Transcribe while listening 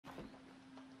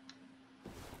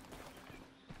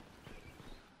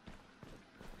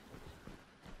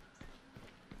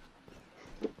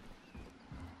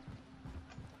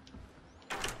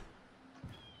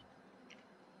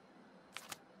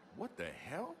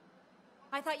hell?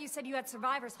 I thought you said you had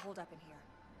survivors holed up in here.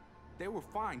 They were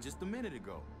fine just a minute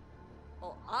ago.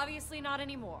 Well, obviously not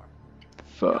anymore.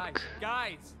 Fuck.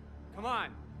 Guys, come on.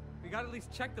 We gotta at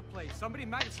least check the place. Somebody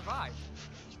might have survived.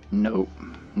 Nope.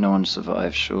 No one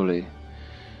survived, surely.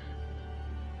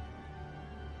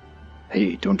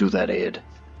 Hey, don't do that, Ed.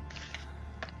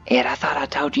 Ed, I thought I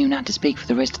told you not to speak for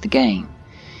the rest of the game.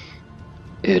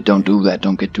 Ed, don't do that.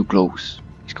 Don't get too close.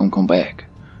 He's gonna come back.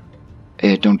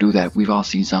 Ed, don't do that. We've all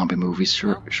seen zombie movies,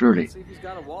 surely. See if he's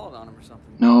got a wallet on him or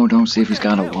something. No, don't see if he's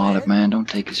got a wallet, man. Don't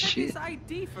take his shit. His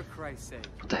ID, for Christ's sake.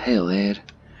 What the hell, Ed?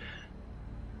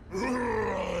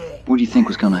 What do you think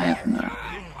was gonna happen now?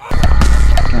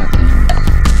 God damn.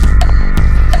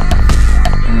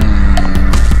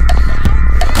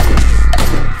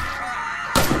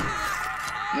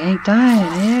 You ain't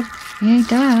dying, Ed. You ain't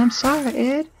dying. I'm sorry,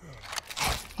 Ed.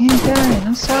 You ain't dying.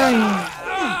 I'm sorry,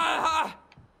 Ed.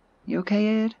 You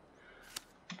okay, Ed?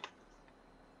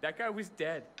 That guy was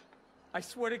dead. I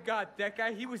swear to God, that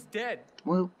guy, he was dead.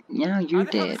 Well, yeah, you're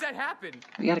How the hell dead. does that happen?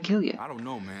 We gotta kill you. I don't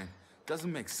know, man.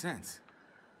 Doesn't make sense.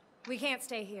 We can't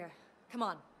stay here. Come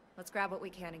on, let's grab what we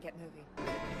can and get moving.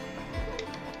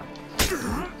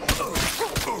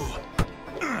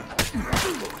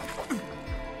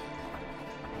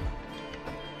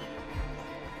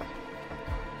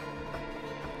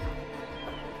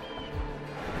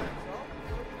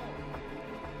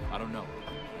 I don't know.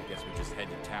 I guess we just head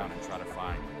to town and try to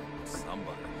find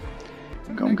somebody.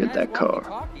 Go get that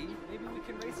car. Maybe we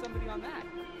can raise somebody on that.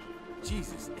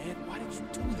 Jesus, Ed, why did you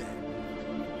do that?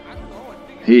 I don't know. I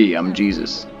figured Hey, I'm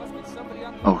Jesus. there must be somebody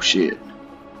on the Oh shit.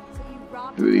 So you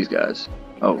robbed Who are these guys?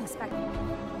 Oh.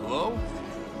 Hello?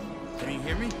 Can you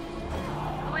hear me?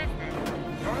 Who is this?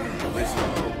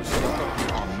 Listen, we're stuck up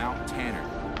here on Mount Tanner.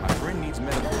 My friend needs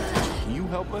medical attention. Can you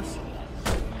help us?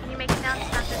 Can you make it down to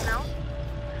Spencer's Mill?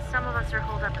 Some of us are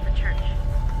holed up at the church.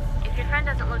 If your friend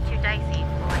doesn't look too dicey,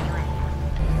 we'll let you in.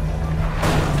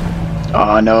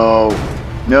 Oh no.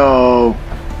 No.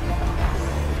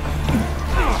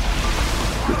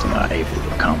 Good thing I able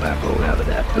to combat roll out of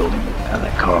that building, out of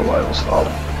that car while I was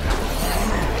falling.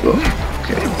 Oh,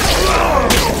 okay.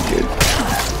 Sounds good.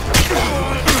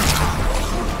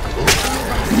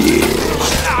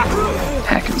 Yeah.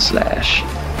 Hack and slash.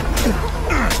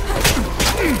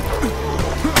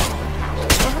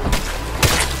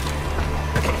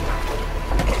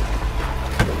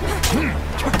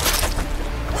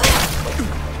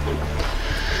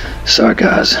 Sorry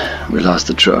guys, we lost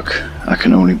the truck. I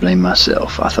can only blame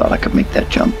myself. I thought I could make that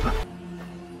jump.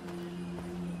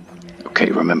 Okay,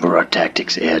 remember our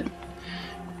tactics, Ed.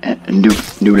 And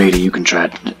new lady, you can try.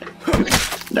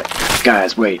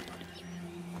 Guys, wait.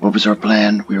 What was our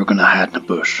plan? We were gonna hide in a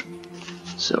bush.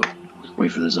 So,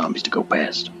 wait for the zombies to go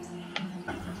past.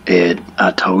 Ed,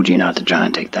 I told you not to try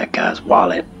and take that guy's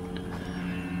wallet.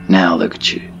 Now look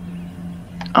at you.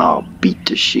 All beat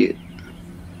to shit.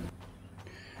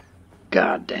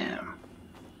 God damn.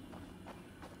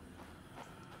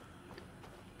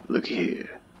 Look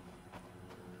here.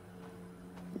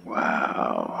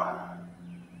 Wow.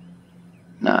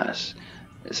 Nice.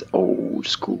 It's old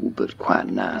school, but quite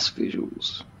nice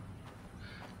visuals.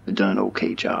 They've done an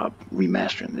okay job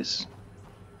remastering this.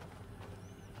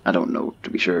 I don't know, to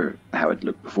be sure, how it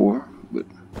looked before, but...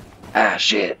 Ah,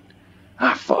 shit.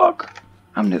 Ah, fuck.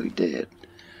 I'm nearly dead.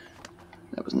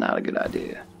 That was not a good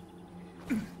idea.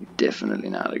 Definitely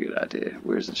not a good idea.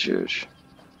 Where's the church?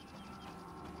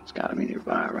 It's gotta be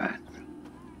nearby, right?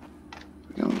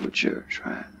 We're going to a church,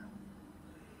 right?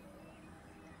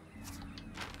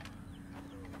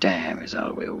 Damn, it's all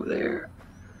the way over there.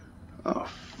 Oh,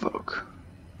 fuck.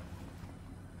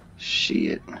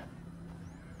 Shit.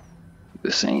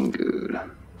 This ain't good.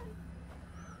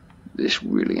 This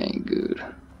really ain't good.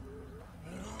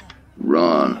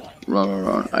 Run. Run, run,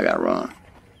 run. I gotta run.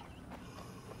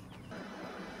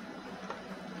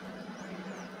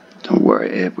 Don't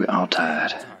worry, Ed. We're all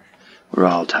tired. We're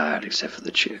all tired except for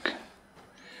the chick.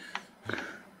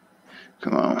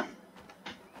 Come on.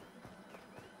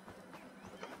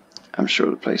 I'm sure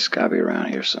the place has gotta be around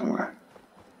here somewhere.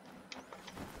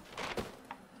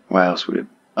 Why else would it?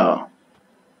 Oh.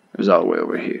 It was all the way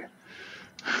over here.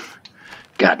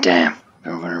 God damn.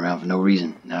 Been running around for no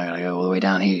reason. Now I gotta go all the way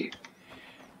down here.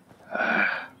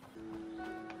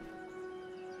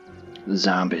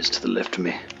 Zombies to the left of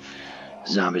me.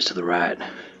 Zombies to the right.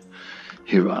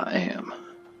 Here I am.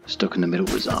 Stuck in the middle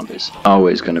with zombies.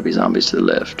 Always gonna be zombies to the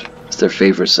left. It's their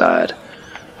favorite side.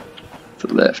 To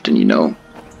the left, and you know,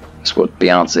 that's what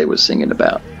Beyonce was singing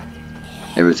about.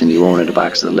 Everything you own in the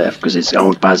box to the left, because it's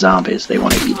owned by zombies. They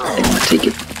want to eat it. They want to take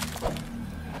it.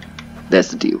 That's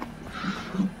the deal.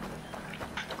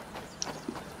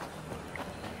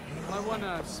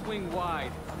 wanna swing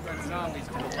wide. We've got zombies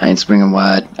to the I ain't springing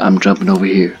wide. I'm jumping over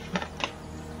here.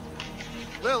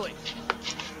 Lily,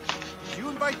 did you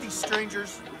invite these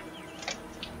strangers?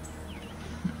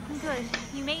 Good.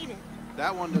 You made it.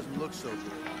 That one doesn't look so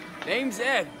good. Name's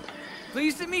Ed.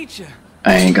 Pleased to meet you.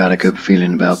 I ain't got a good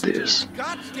feeling about this.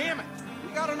 God damn it!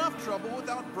 We got enough trouble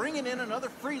without bringing in another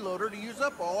freeloader to use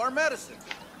up all our medicine.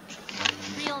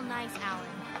 Real nice, Alan.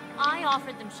 I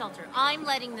offered them shelter. I'm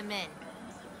letting them in.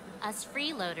 Us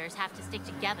freeloaders have to stick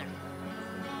together.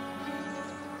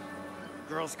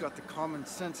 The girl's got the common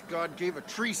sense God gave a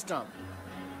tree stump.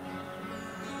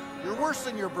 You're worse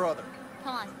than your brother.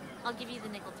 Come on. I'll give you the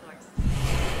nickel tour.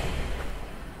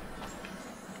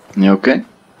 You okay?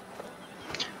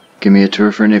 Give me a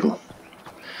tour for a nickel.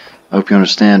 I hope you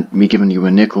understand, me giving you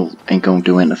a nickel ain't gonna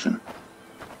do anything.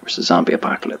 It's a zombie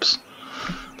apocalypse.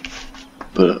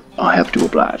 But I'll have to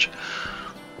oblige.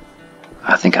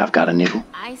 I think I've got a nickel.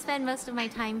 I spend most of my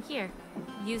time here,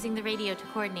 using the radio to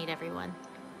coordinate everyone.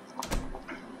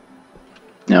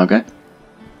 You okay?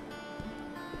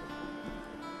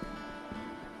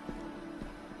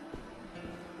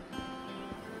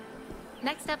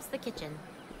 Next up's the kitchen.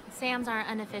 Sam's our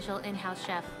unofficial in-house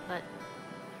chef, but,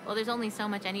 well, there's only so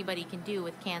much anybody can do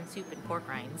with canned soup and pork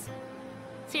rinds.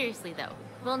 Seriously, though,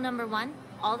 rule number 1,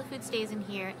 all the food stays in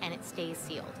here and it stays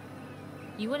sealed.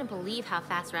 You wouldn't believe how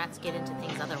fast rats get into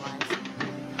things otherwise.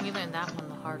 We learned that one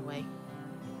the hard way.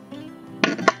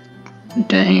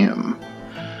 Damn.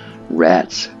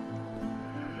 Rats.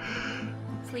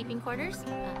 Sleeping quarters?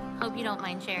 Hope you don't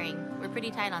mind sharing. We're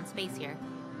pretty tight on space here.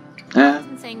 Eh, I've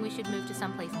been saying we should move to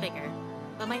someplace bigger,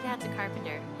 but my dad's a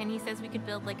carpenter, and he says we could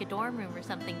build like a dorm room or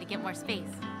something to get more space.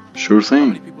 sure How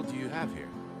many thing. people do you have here?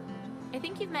 I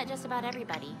think you've met just about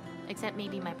everybody, except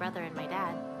maybe my brother and my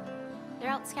dad. They're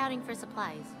out scouting for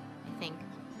supplies, I think.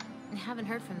 I haven't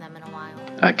heard from them in a while.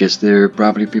 I guess they're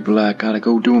probably people I gotta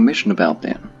go do a mission about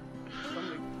then.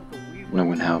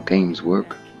 Knowing how games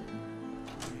work.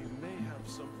 We may have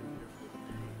something here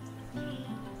for the pain.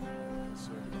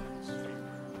 Concerning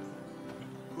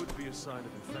could be a sign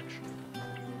of infection.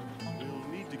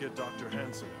 We'll need to get Dr.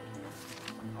 Hansen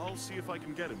out. I'll see if I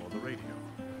can get him on the radio.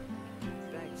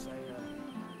 Thanks.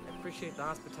 I appreciate the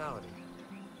hospitality.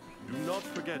 Do not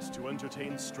forget to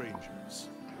entertain strangers,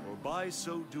 or by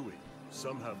so doing,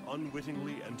 some have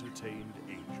unwittingly entertained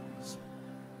angels.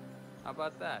 How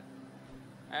about that?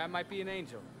 I might be an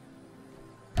angel.